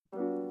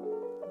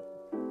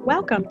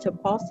Welcome to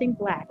Pulsing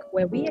Black,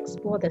 where we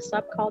explore the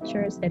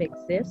subcultures that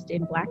exist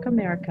in Black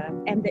America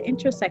and the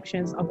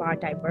intersections of our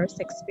diverse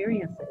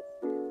experiences.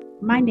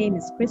 My name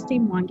is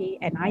Christine Mwangi,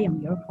 and I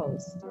am your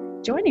host.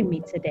 Joining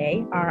me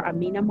today are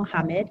Amina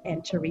Mohammed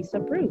and Teresa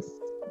Bruce.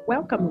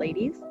 Welcome,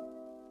 ladies.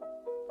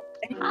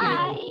 Thank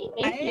Hi, you.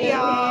 thank Hey, you.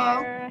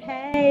 y'all.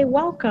 Hey,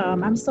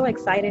 welcome. I'm so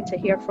excited to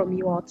hear from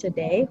you all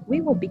today.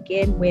 We will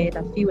begin with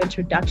a few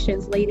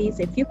introductions, ladies.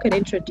 If you could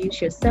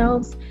introduce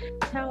yourselves,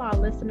 tell our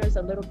listeners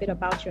a little bit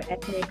about your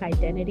ethnic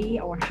identity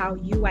or how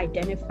you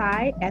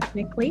identify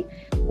ethnically,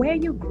 where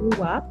you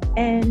grew up,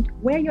 and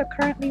where you're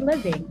currently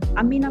living.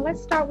 Amina,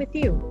 let's start with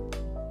you.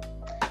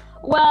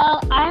 Well,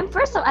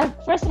 first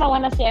of all, I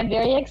want to say I'm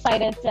very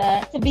excited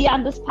to be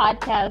on this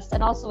podcast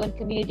and also in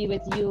community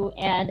with you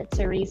and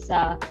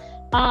Teresa.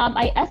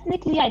 I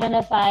ethnically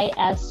identify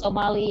as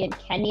Somali and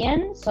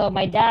Kenyan. So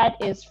my dad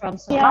is from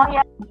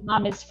Somalia, my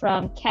mom is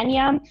from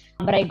Kenya,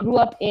 but I grew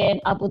up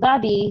in Abu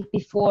Dhabi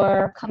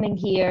before coming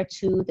here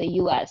to the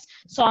US.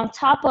 So on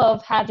top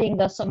of having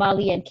the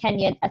Somali and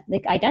Kenyan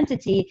ethnic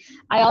identity,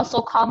 I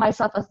also call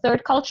myself a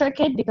third culture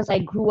kid because I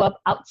grew up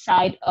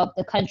outside of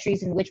the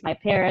countries in which my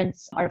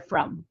parents are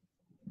from.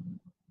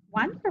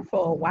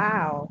 Wonderful.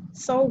 Wow.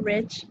 So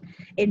rich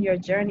in your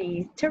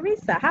journey.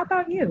 Teresa, how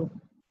about you?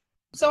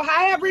 So,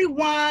 hi,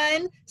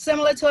 everyone.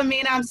 Similar to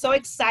Amina, I'm so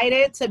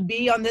excited to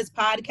be on this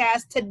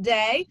podcast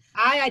today.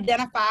 I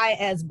identify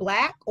as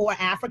Black or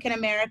African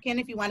American,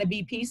 if you want to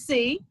be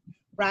PC,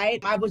 right?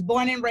 I was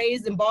born and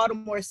raised in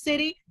Baltimore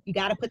City. You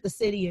got to put the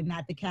city in,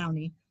 not the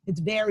county. It's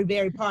very,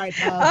 very part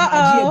of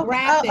my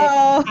geographic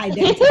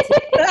identity.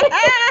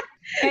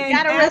 And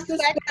gotta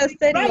respect the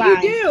city right,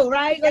 line. You do,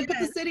 right? Like put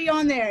the city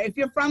on there. If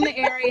you're from the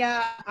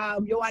area,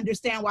 you'll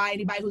understand why.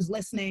 Anybody who's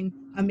listening,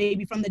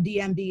 maybe from the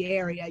DMV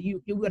area,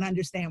 you would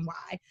understand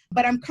why.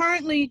 But I'm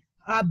currently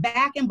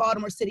back in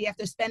Baltimore City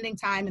after spending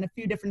time in a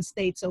few different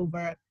states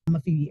over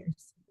a few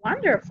years.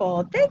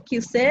 Wonderful. Thank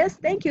you, sis.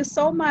 Thank you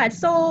so much.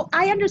 So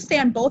I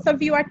understand both of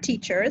you are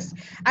teachers.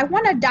 I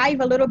want to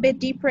dive a little bit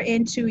deeper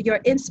into your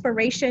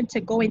inspiration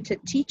to go into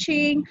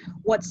teaching,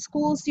 what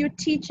schools you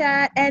teach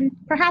at, and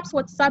perhaps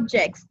what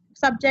subject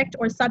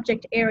or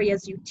subject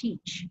areas you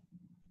teach.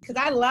 Because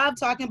I love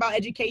talking about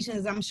education,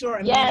 as I'm sure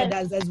Amina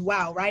does as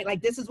well, right?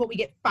 Like this is what we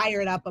get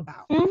fired up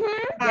about.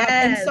 Mm-hmm.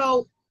 And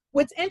so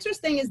what's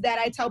interesting is that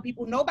I tell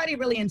people nobody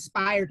really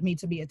inspired me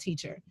to be a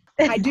teacher.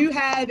 I do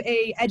have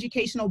a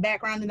educational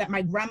background in that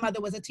my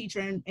grandmother was a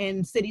teacher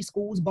in city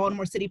schools,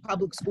 Baltimore City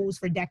public schools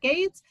for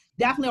decades.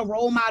 Definitely a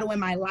role model in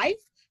my life.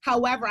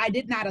 However, I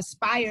did not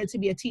aspire to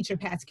be a teacher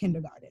past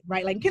kindergarten,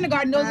 right? Like in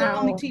kindergarten, those are the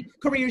only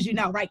careers you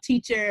know, right?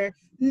 Teacher,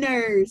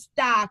 nurse,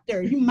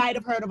 doctor. You might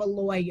have heard of a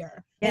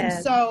lawyer. Yes.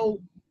 And so,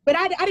 but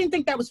I didn't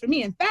think that was for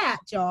me. In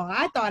fact, y'all,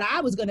 I thought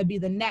I was going to be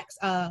the next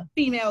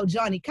female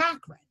Johnny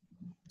Cochran.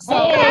 So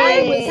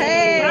I was,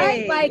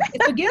 right? Like,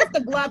 forget if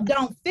the glove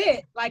don't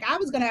fit. Like, I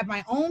was going to have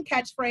my own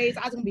catchphrase.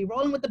 I was going to be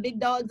rolling with the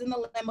big dogs in the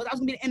limos. I was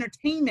going to be an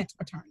entertainment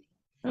attorney.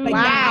 Like,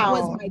 that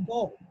was my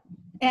goal.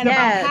 And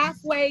about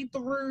halfway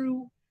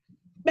through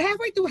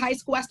high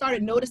school, I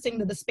started noticing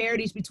the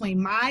disparities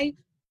between my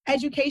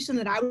education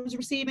that I was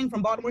receiving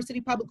from Baltimore City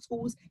Public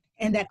Schools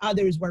and that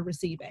others were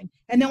receiving.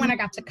 And then when I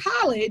got to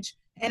college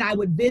and I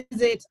would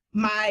visit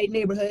my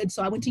neighborhood,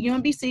 so I went to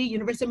UMBC,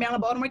 University of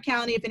Maryland, Baltimore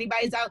County. If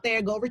anybody's out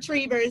there, go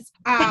Retrievers.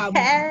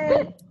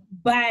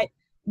 But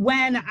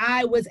when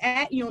I was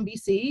at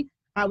UMBC,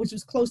 which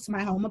was close to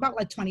my home, about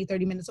like 20,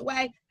 30 minutes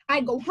away,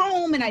 I'd go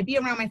home and I'd be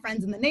around my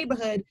friends in the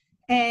neighborhood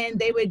and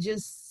they would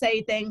just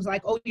say things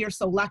like, oh, you're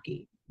so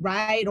lucky,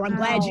 right? Or I'm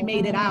glad you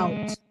made it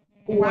out.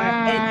 Or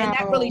and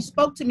that really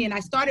spoke to me. And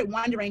I started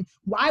wondering,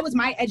 why was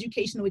my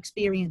educational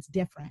experience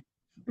different?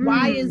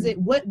 Why is it,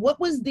 what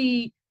was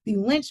the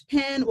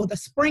linchpin or the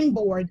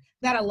springboard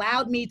that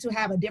allowed me to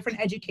have a different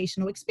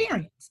educational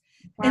experience?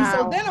 And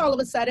so then all of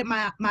a sudden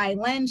my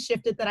lens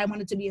shifted that I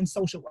wanted to be in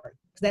social work.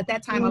 Because at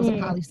that time I was a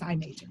poli-sci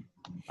major.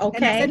 And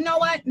I said, you know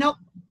what? Nope.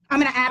 I'm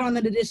going to add on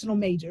an additional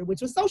major,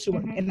 which was social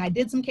work. And I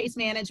did some case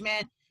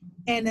management.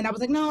 And then I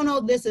was like,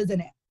 no, this isn't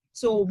it.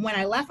 So when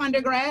I left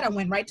undergrad, I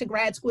went right to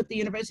grad school at the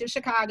University of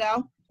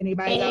Chicago.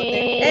 Anybody out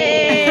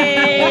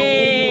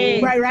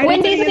there? right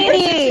into the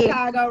University of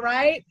Chicago,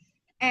 right?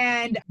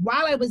 And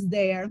while I was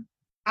there,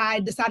 I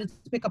decided to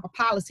pick up a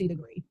policy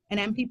degree, an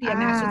MPP, a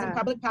Master's in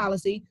Public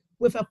Policy,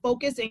 with a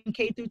focus in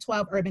K through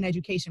 12 urban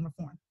education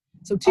reform.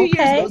 So 2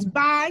 years goes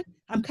by.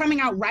 I'm coming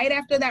out right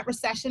after that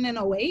recession in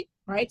 08,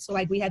 right? So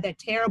like we had that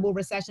terrible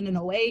recession in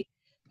 08.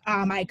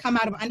 I come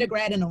out of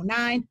undergrad in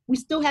 09. We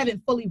still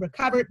haven't fully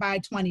recovered by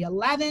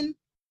 2011.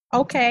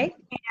 Okay.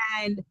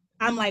 And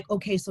I'm like,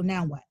 okay, so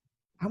now what?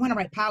 I want to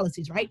write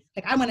policies, right?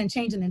 Like I want to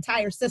change an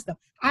entire system.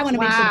 I want to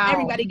make sure that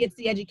everybody gets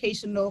the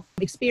educational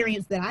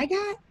experience that I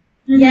got.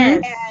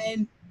 Yes.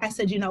 And I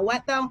said, you know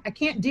what though? I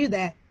can't do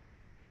that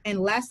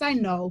unless I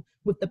know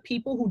with the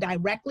people who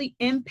directly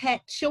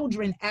impact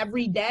children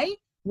every day,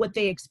 what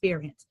they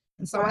experience.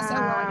 And so I said,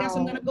 well, I guess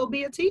I'm going to go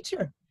be a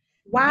teacher.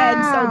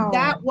 And so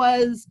that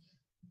was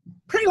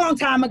Pretty long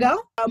time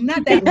ago.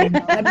 Not that long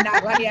though.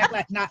 Let me act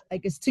like not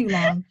like it's too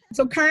long.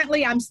 So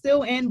currently I'm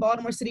still in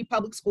Baltimore City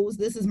Public Schools.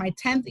 This is my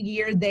 10th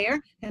year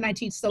there, and I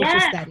teach social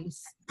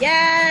studies.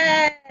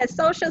 Yes,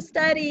 social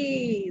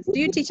studies. Do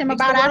you teach them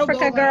about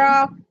Africa,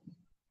 girl?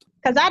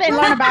 Because I didn't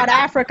learn about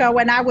Africa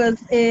when I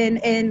was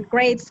in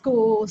grade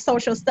school,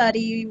 social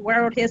study,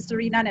 world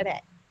history, none of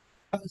that.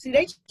 See,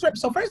 they trip.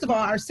 So first of all,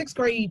 our 6th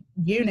grade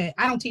unit,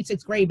 I don't teach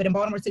 6th grade, but in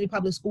Baltimore City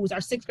Public Schools, our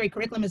 6th grade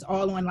curriculum is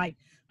all on like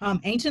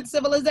ancient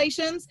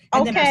civilizations.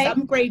 And then our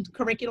 7th grade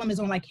curriculum is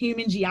on like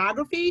human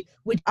geography,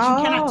 which you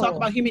cannot talk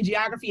about human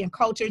geography and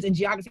cultures and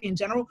geography in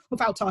general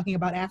without talking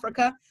about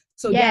Africa.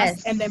 So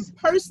yes. And then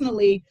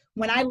personally,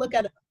 when I look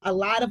at a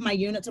lot of my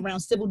units around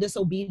civil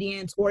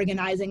disobedience,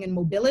 organizing, and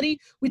mobility,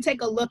 we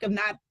take a look of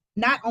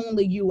not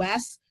only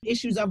U.S.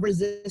 issues of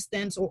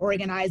resistance or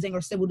organizing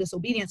or civil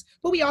disobedience,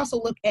 but we also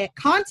look at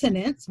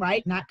continents,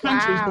 right? Not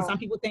countries, because some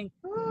people think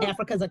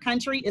Africa's a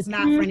country. It's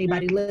not for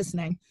anybody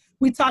listening.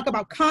 We talk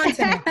about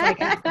continents like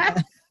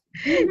Africa.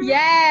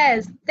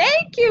 Yes.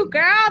 Thank you,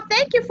 girl.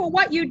 Thank you for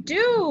what you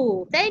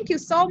do. Thank you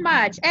so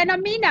much. And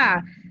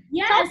Amina,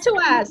 talk to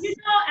us. You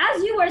know,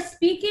 as you were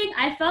speaking,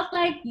 I felt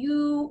like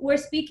you were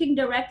speaking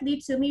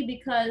directly to me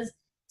because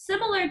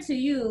similar to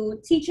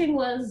you, teaching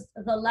was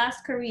the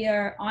last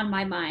career on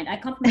my mind. I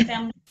come from a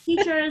family of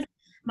teachers.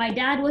 My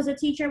dad was a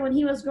teacher when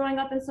he was growing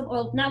up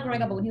not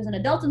growing up, but when he was an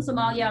adult in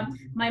Somalia.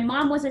 My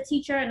mom was a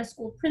teacher and a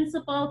school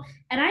principal.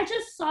 And I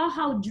just saw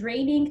how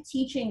draining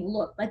teaching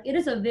looked. Like, it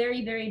is a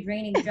very, very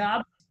draining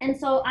job. And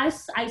so I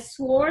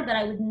swore that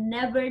I would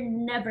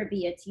never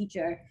be a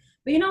teacher.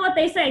 But you know what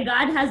they say,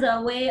 God has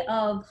a way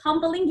of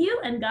humbling you,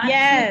 and God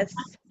has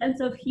a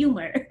sense of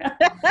humor.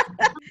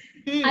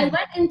 I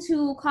went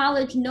into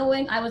college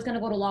knowing I was going to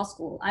go to law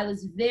school. I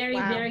was very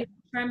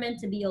determined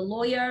to be a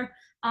lawyer.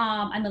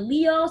 I'm a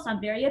Leo, so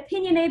I'm very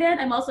opinionated.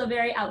 I'm also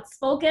very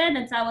outspoken.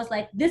 And so I was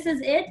like, this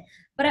is it.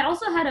 But I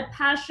also had a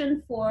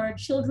passion for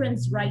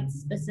children's rights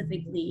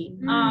specifically.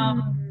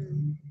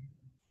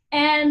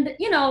 And,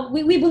 you know,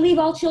 we believe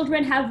all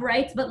children have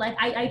rights, but like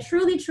I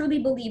truly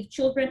believe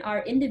children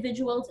are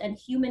individuals and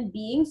human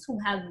beings who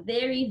have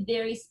very,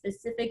 very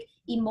specific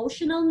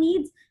emotional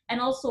needs and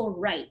also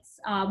rights,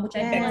 which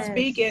I feel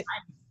speak it.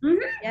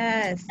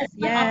 Yes.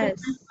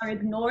 Are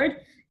ignored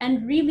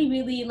and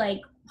really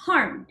like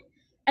harmed.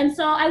 And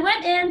so I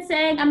went in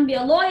saying, I'm gonna be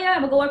a lawyer,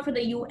 I'm gonna go work for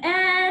the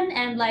UN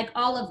and like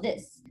all of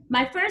this.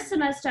 My first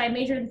semester, I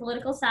majored in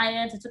political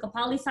science. I took a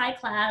poli-sci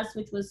class,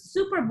 which was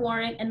super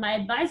boring. And my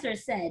advisor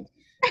said,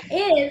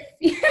 if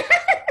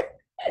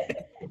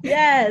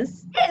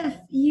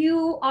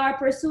you are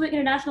pursuing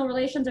international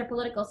relations or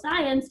political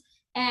science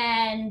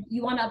and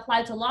you want to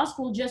apply to law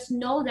school, just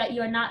know that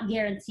you're not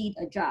guaranteed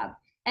a job.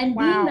 And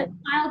being the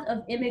child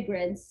of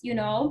immigrants, you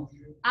know,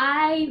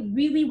 I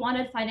really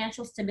wanted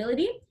financial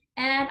stability.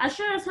 And I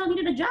sure as hell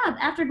needed a job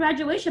after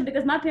graduation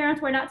because my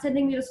parents were not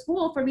sending me to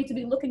school for me to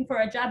be looking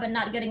for a job and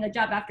not getting a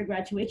job after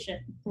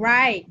graduation.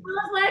 Right. I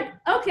was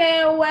like,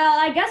 okay, well,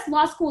 I guess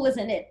law school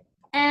isn't it.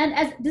 And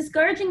as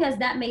discouraging as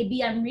that may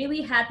be, I'm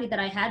really happy that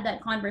I had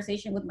that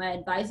conversation with my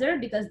advisor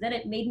because then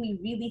it made me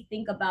really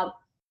think about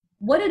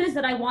what it is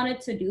that I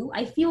wanted to do.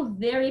 I feel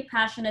very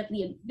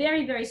passionately and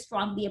very, very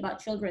strongly about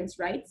children's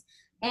rights.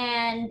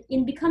 And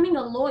in becoming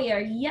a lawyer,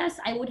 yes,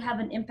 I would have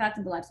an impact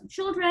on the lives of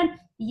children.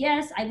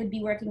 Yes, I would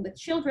be working with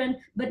children,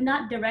 but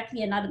not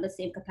directly and not in the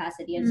same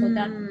capacity. And so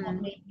that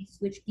made me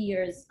switch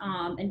gears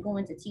and go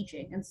into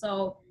teaching. And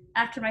so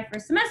after my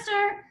first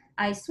semester,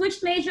 I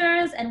switched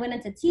majors and went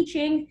into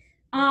teaching.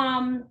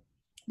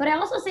 But I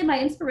also say my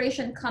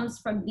inspiration comes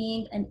from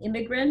being an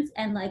immigrant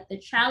and like the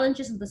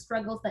challenges and the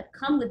struggles that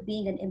come with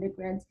being an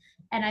immigrant.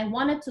 And I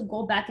wanted to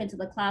go back into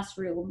the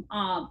classroom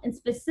and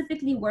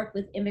specifically work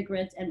with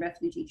immigrant and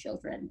refugee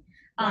children.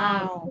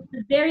 It's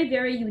a very,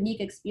 very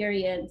unique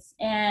experience.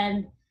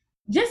 And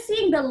just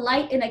seeing the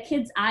light in a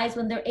kid's eyes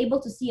when they're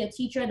able to see a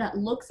teacher that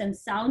looks and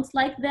sounds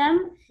like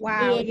them.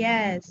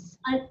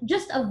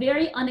 Just a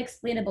very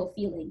unexplainable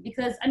feeling.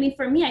 Because, I mean,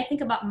 for me, I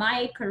think about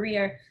my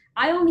career,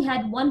 I only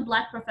had one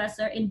Black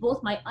professor in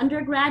both my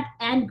undergrad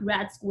and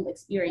grad school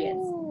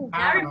experience.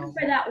 I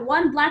remember that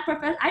one Black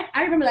professor.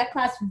 I remember that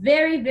class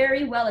very,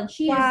 very well. And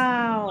she is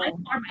by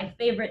far my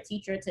favorite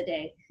teacher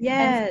today.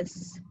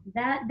 Yes.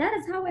 And that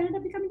is how I ended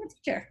up becoming a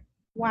teacher.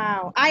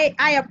 Wow.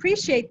 I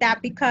appreciate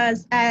that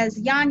because as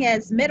young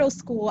as middle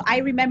school, I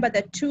remember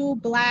the 2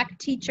 Black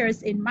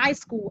teachers in my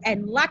school.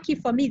 And lucky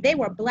for me, they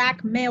were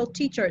Black male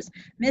teachers.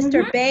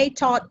 Mr. Bay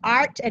taught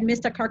art and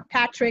Mr.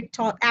 Kirkpatrick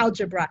taught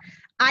algebra.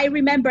 I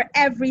remember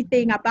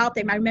everything about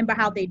them. I remember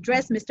how they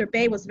dressed. Mr.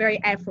 Bay was very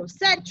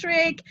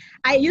Afrocentric.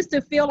 I used to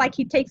feel like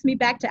he takes me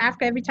back to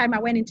Africa every time I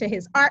went into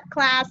his art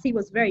class. He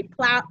was very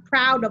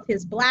proud of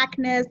his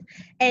Blackness.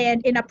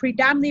 And in a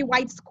predominantly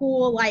white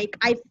school, like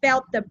I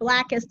felt the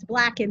blackest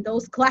Black in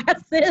those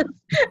classes.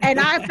 And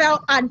I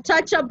felt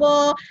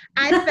untouchable.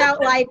 I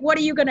felt like, what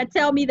are you going to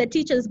tell me? The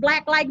teacher's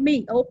Black like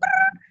me? Oh,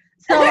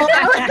 so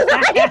I was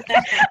like,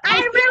 I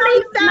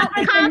really felt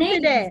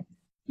confident.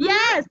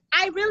 Yes,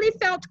 I really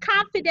felt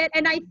confident.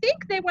 And I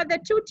think they were the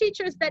two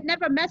teachers that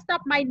never messed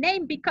up my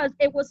name because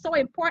it was so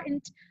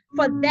important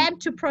for them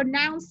to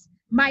pronounce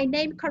my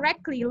name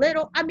correctly.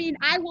 I mean,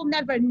 I will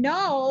never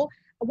know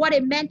what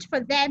it meant for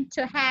them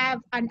to have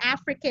an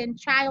African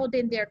child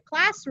in their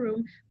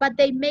classroom, but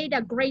they made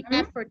a great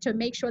effort to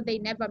make sure they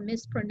never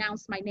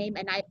mispronounced my name.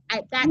 And I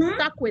that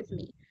stuck with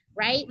me.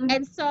 Right.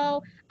 And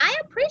so I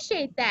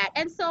appreciate that.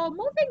 And so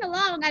moving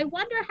along, I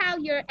wonder how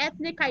your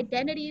ethnic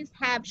identities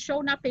have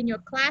shown up in your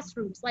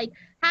classrooms. Like,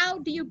 how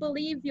do you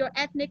believe your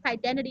ethnic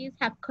identities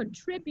have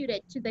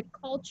contributed to the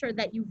culture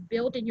that you've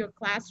built in your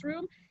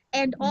classroom?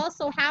 And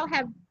also, how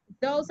have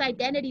those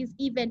identities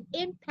even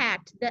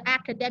impact the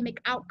academic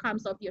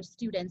outcomes of your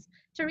students?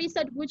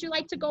 Teresa, would you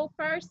like to go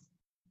first?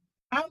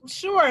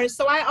 Sure.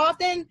 So I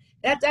often,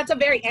 that's a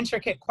very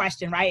intricate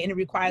question, right? And it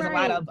requires a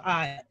lot of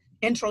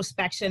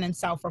introspection and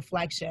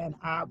self-reflection.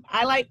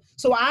 I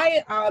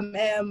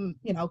am,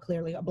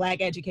 clearly a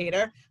Black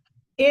educator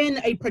in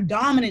a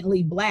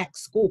predominantly Black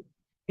school.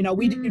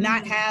 We do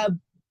not have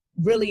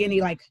really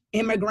any like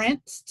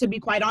immigrants, to be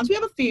quite honest. We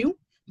have a few,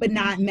 but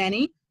not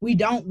many. We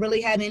don't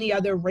really have any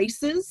other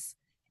races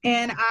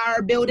in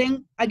our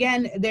building.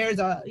 Again, there's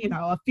a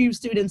few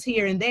students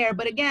here and there,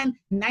 but again,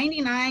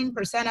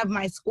 99% of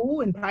my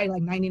school, and probably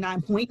like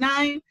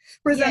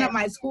 99.9% of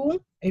my school,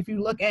 if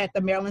you look at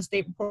the Maryland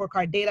State Report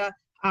Card data,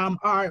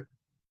 are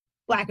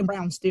Black and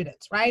brown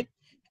students, right?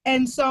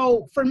 And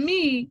so for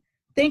me,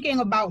 thinking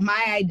about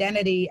my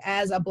identity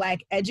as a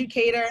Black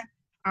educator,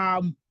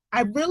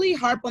 I really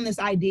harp on this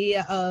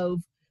idea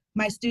of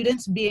my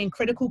students being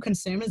critical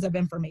consumers of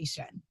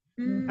information,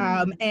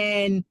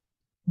 and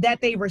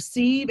that they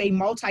receive a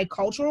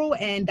multicultural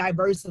and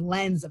diverse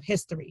lens of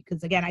history.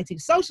 Because again, I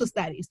teach social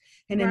studies.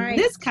 And in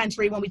this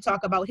country, when we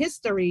talk about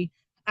history,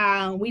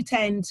 we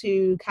tend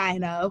to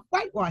kind of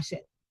whitewash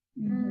it.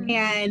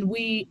 And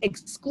we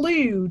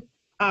exclude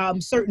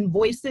certain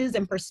voices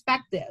and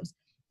perspectives.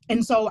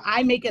 And so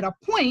I make it a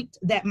point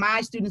that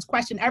my students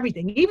question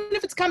everything, even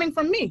if it's coming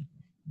from me.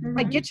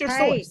 Like, get your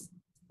source.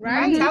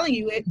 I'm telling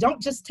you,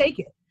 don't just take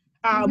it.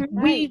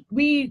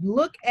 We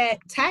look at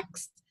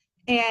text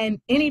and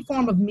any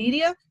form of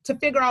media to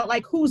figure out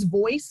like whose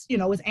voice,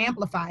 is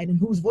amplified and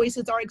whose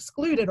voices are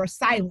excluded or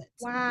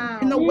silenced.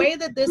 And the way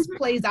that this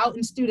plays out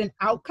in student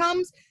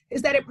outcomes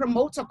is that it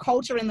promotes a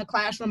culture in the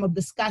classroom of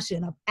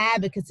discussion, of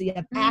advocacy,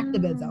 of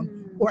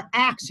activism or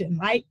action,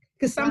 right?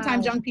 Because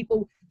sometimes young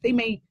people, they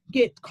may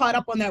get caught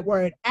up on that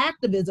word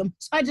activism.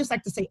 So I just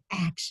like to say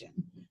action.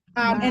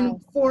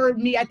 And for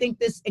me, I think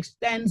this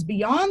extends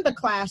beyond the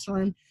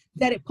classroom,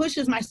 that it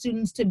pushes my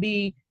students to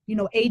be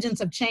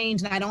agents of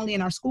change, not only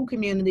in our school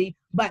community,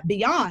 but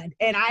beyond.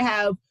 And I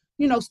have,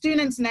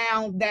 students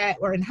now that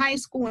are in high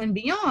school and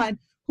beyond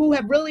who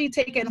have really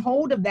taken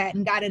hold of that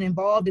and gotten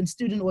involved in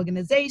student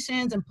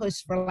organizations and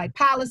pushed for like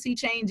policy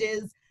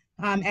changes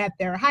at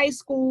their high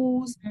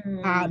schools,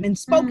 and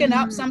spoken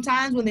up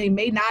sometimes when they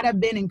may not have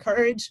been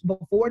encouraged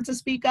before to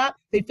speak up.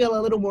 They feel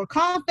a little more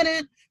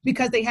confident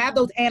because they have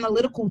those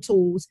analytical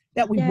tools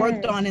that we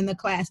worked on in the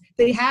class.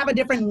 They have a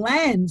different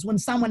lens when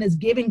someone is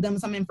giving them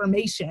some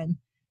information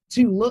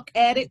to look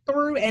at it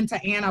through and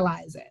to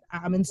analyze it.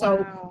 And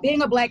so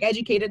being a Black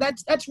educator,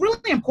 that's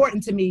really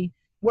important to me,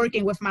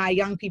 working with my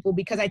young people,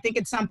 because I think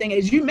it's something,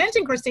 as you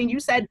mentioned, Christine, you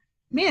said,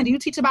 man, do you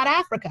teach about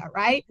Africa,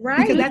 right?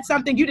 Because that's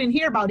something you didn't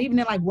hear about even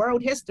in like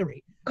world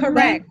history.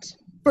 Correct.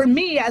 For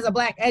me as a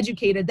Black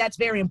educator, that's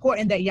very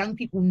important that young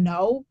people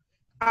know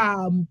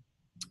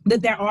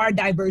that there are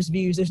diverse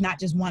views. There's not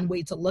just one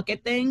way to look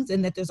at things,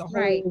 and that there's a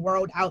whole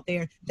world out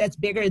there that's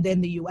bigger than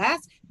the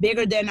US,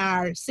 bigger than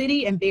our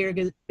city, and bigger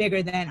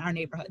than our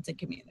neighborhoods and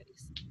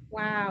communities.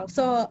 Wow.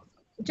 So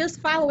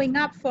just following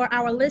up for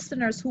our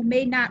listeners who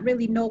may not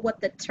really know what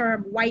the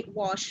term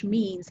whitewash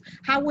means,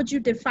 how would you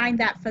define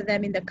that for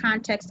them in the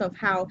context of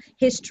how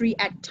history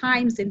at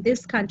times in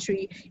this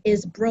country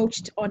is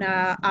broached on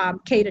a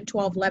K to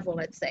 12 level,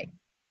 let's say?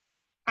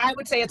 I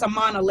would say it's a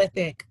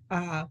monolithic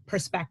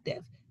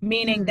perspective,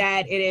 meaning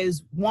that it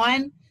is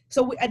one.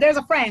 So there's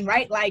a frame,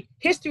 right? Like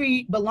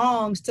history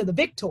belongs to the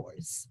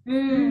victors,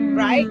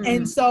 right?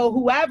 And so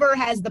whoever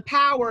has the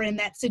power in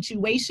that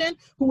situation,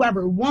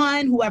 whoever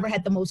won, whoever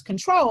had the most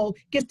control,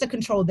 gets to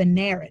control the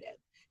narrative.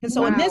 And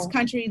so in this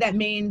country, that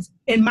means,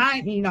 in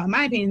my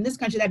opinion, in this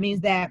country, that means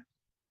that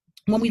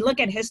when we look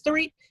at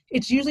history,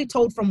 it's usually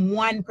told from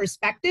one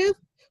perspective,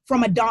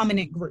 from a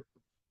dominant group.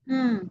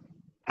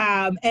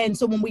 And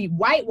so when we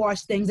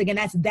whitewash things, again,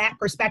 that's that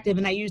perspective.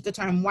 And I use the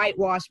term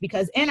whitewash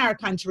because in our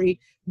country,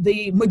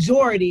 the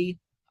majority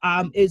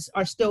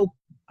are still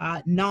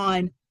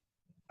non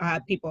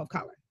people of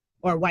color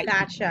or white.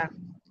 Gotcha.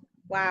 People.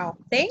 Wow.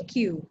 Thank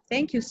you.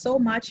 Thank you so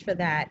much for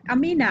that.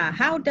 Amina,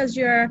 how does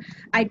your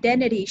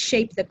identity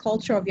shape the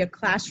culture of your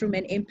classroom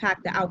and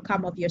impact the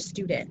outcome of your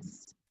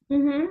students?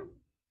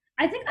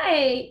 I think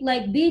I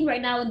like being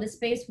right now in the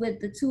space with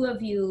the two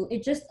of you.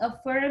 It just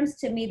affirms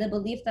to me the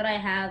belief that I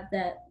have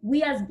that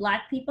we as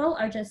Black people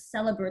are just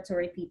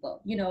celebratory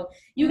people. You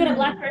get a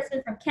Black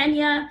person from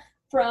Kenya,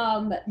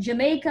 from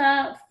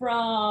Jamaica,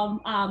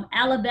 from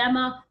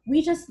Alabama.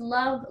 We just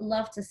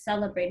love to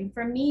celebrate. And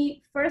for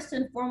me, first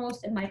and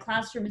foremost in my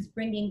classroom is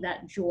bringing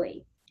that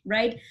joy,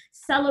 right?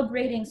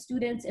 Celebrating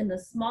students in the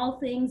small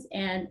things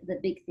and the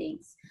big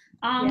things.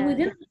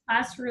 Within the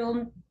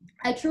classroom,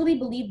 I truly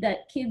believe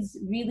that kids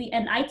really,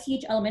 and I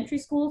teach elementary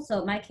school,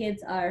 so my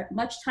kids are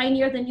much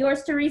tinier than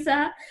yours,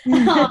 Teresa.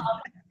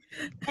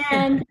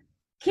 And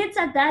kids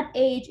at that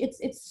age,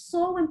 it's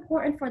so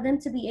important for them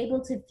to be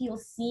able to feel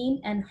seen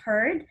and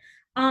heard.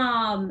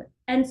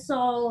 And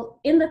so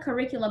in the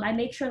curriculum, I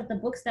make sure that the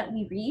books that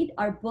we read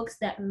are books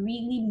that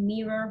really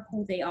mirror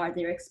who they are,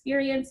 their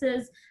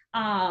experiences,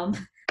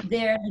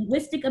 their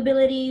linguistic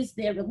abilities,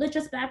 their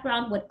religious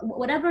background,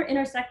 whatever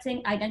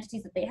intersecting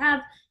identities that they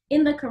have.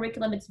 In the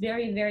curriculum, it's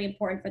very, very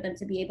important for them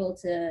to be able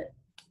to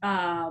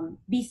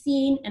be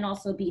seen and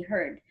also be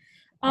heard.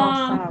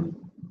 Awesome.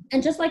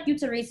 And just like you,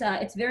 Teresa,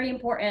 it's very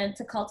important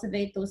to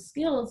cultivate those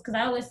skills, because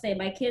I always say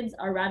my kids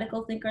are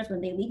radical thinkers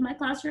when they leave my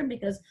classroom,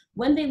 because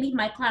when they leave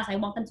my class, I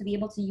want them to be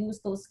able to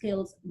use those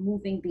skills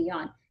moving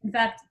beyond. In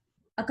fact,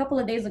 a couple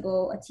of days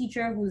ago, a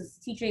teacher who's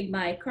teaching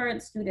my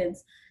current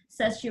students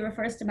says she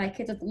refers to my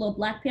kids as the little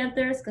Black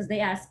Panthers because they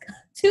ask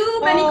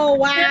too many questions.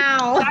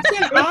 Wow. That's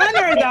an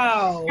honor,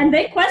 though. And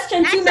they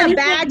question too many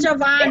That's a badge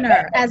of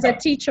honor as a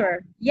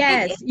teacher.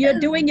 Yes, you're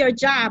doing your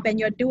job and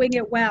you're doing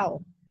it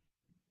well.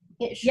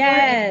 It sure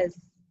Yes. is.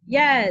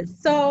 Yes.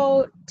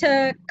 So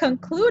to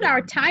conclude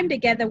our time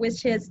together,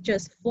 which has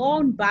just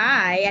flown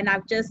by, and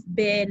I've just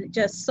been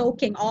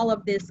soaking all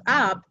of this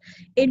up,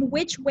 in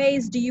which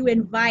ways do you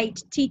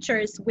invite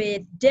teachers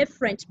with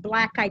different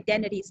Black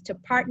identities to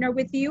partner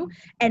with you,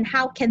 and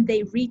how can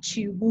they reach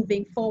you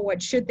moving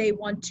forward? Should they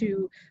want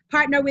to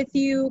partner with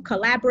you,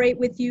 collaborate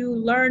with you,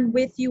 learn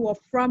with you or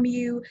from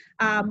you?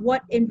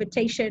 What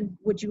invitation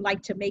would you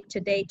like to make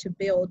today to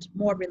build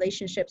more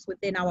relationships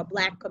within our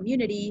Black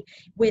community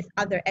with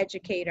other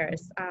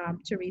educators?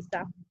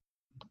 Teresa.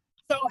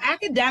 So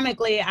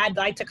academically, I'd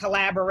like to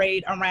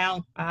collaborate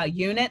around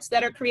units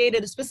that are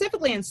created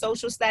specifically in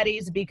social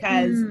studies,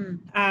 because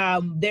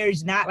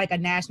there's not like a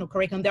national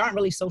curriculum. There aren't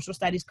really social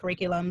studies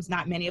curriculums,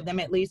 not many of them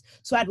at least.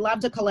 So I'd love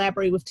to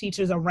collaborate with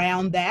teachers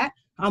around that.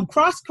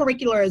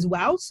 Cross-curricular as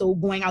well. So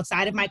going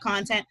outside of my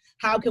content,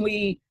 how can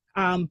we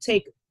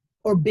take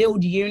or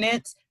build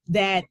units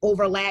that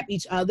overlap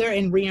each other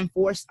and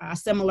reinforce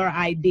similar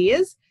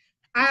ideas?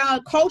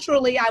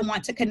 Culturally, I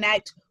want to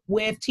connect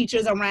with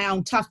teachers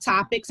around tough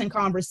topics and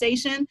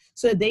conversation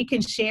so that they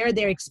can share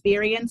their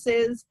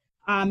experiences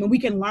and we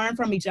can learn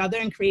from each other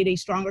and create a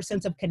stronger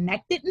sense of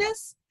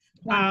connectedness.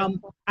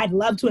 I'd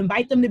love to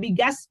invite them to be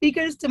guest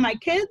speakers to my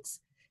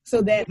kids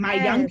so that my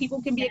young people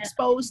can be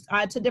exposed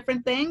to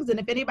different things. And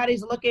if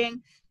anybody's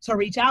looking to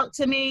reach out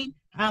to me,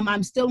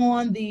 I'm still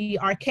on the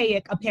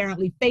archaic,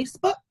 apparently,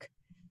 Facebook.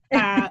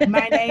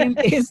 My name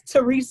is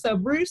Teresa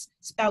Bruce,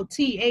 spelled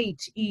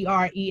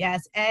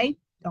T-H-E-R-E-S-A.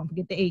 Don't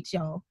forget the H,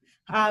 y'all.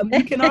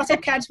 You can also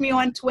catch me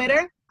on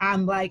Twitter. I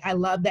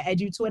love the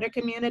Edu Twitter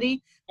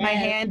community. My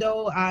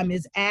handle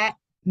is at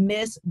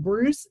Miss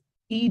Bruce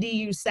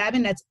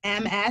EDU7. That's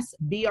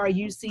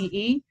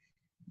MSBRUCE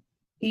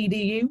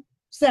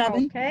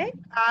EDU7. Okay.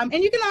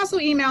 And you can also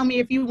email me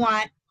if you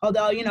want.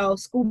 Although,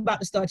 school about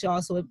to start,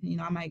 y'all, so,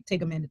 I might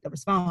take a minute to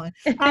respond.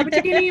 But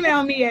you can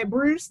email me at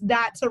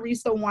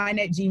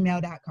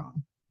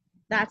bruce.teresa1@gmail.com.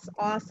 That's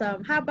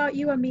awesome. How about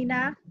you,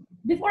 Amina?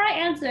 Before I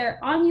answer,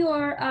 on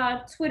your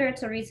Twitter,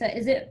 Teresa,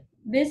 is it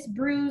Miss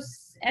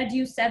Bruce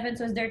Edu7?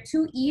 So is there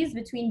 2 E's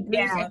between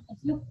Bruce and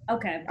Edu?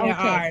 Okay. There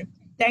are.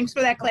 Thanks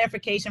for that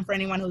clarification for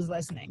anyone who's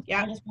listening.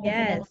 Yeah.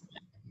 Yes.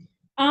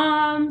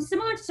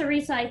 Similar to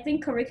Teresa, I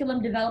think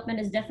curriculum development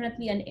is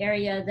definitely an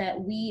area that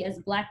we as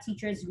Black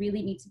teachers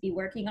really need to be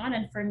working on.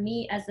 And for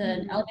me as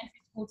an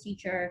elementary school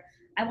teacher,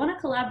 I want to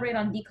collaborate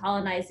on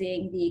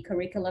decolonizing the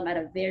curriculum at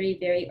a very,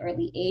 very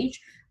early age.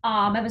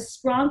 I have a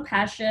strong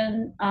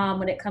passion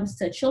when it comes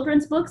to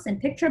children's books and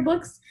picture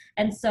books.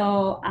 And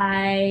so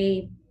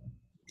I'd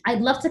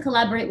love to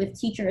collaborate with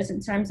teachers in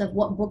terms of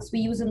what books we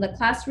use in the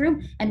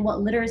classroom and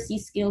what literacy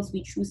skills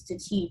we choose to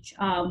teach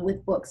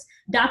with books.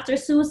 Dr.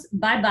 Seuss,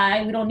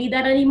 bye-bye. We don't need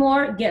that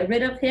anymore. Get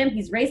rid of him.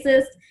 He's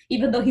racist,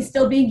 even though he's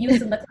still being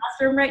used in the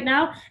classroom right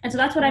now. And so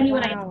that's what I mean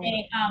when I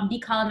say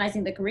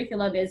decolonizing the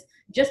curriculum is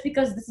just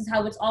because this is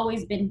how it's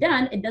always been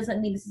done, it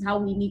doesn't mean this is how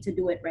we need to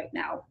do it right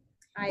now.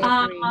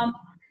 I agree.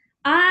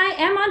 I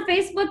am on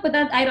Facebook, but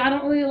I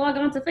don't really log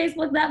on to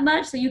Facebook that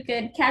much. So you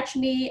can catch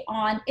me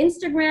on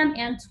Instagram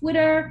and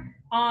Twitter.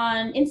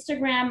 On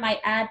Instagram, my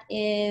ad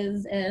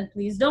is,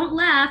 please don't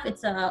laugh,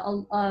 it's not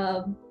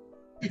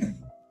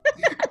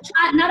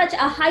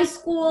a high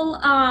school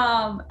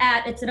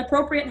ad. It's an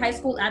appropriate high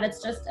school ad.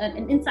 It's just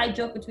an inside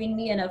joke between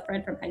me and a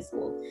friend from high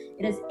school.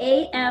 It is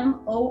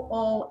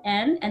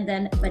AMOON and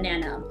then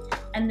banana.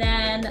 And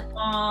then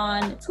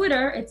on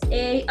Twitter, it's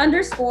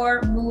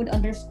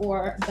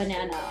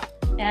A_moon_banana.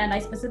 And I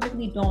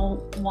specifically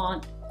don't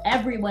want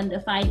everyone to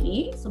find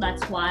me, so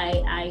that's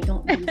why I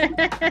don't use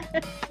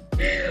it.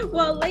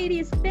 Well,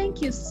 ladies,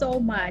 thank you so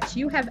much.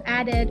 You have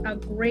added a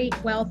great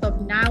wealth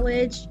of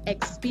knowledge,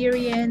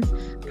 experience,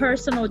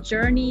 personal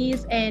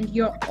journeys, and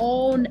your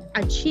own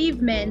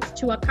achievements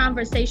to a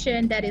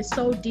conversation that is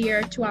so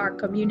dear to our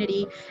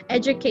community.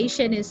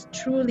 Education is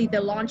truly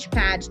the launch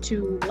pad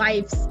to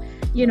life's,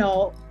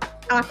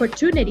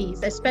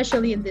 opportunities,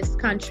 especially in this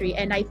country.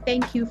 And I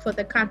thank you for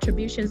the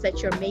contributions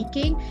that you're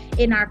making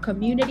in our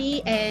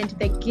community and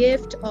the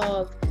gift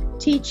of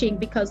teaching,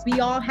 because we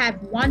all have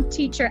one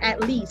teacher at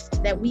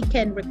least that we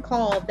can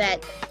recall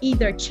that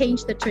either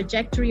changed the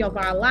trajectory of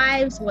our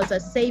lives, was a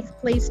safe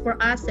place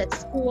for us at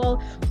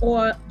school,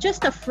 or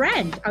just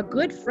a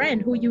good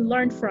friend who you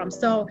learned from.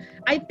 So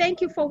I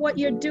thank you for what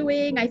you're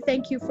doing. I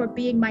thank you for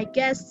being my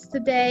guests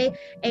today.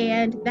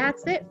 And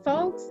that's it,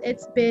 folks.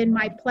 It's been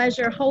my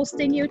pleasure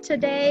hosting you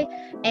today.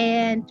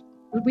 And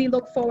we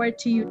look forward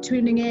to you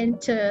tuning in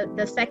to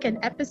the second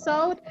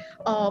episode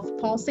of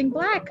Pulsing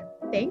Black.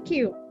 Thank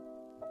you.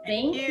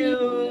 Thank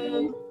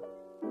you.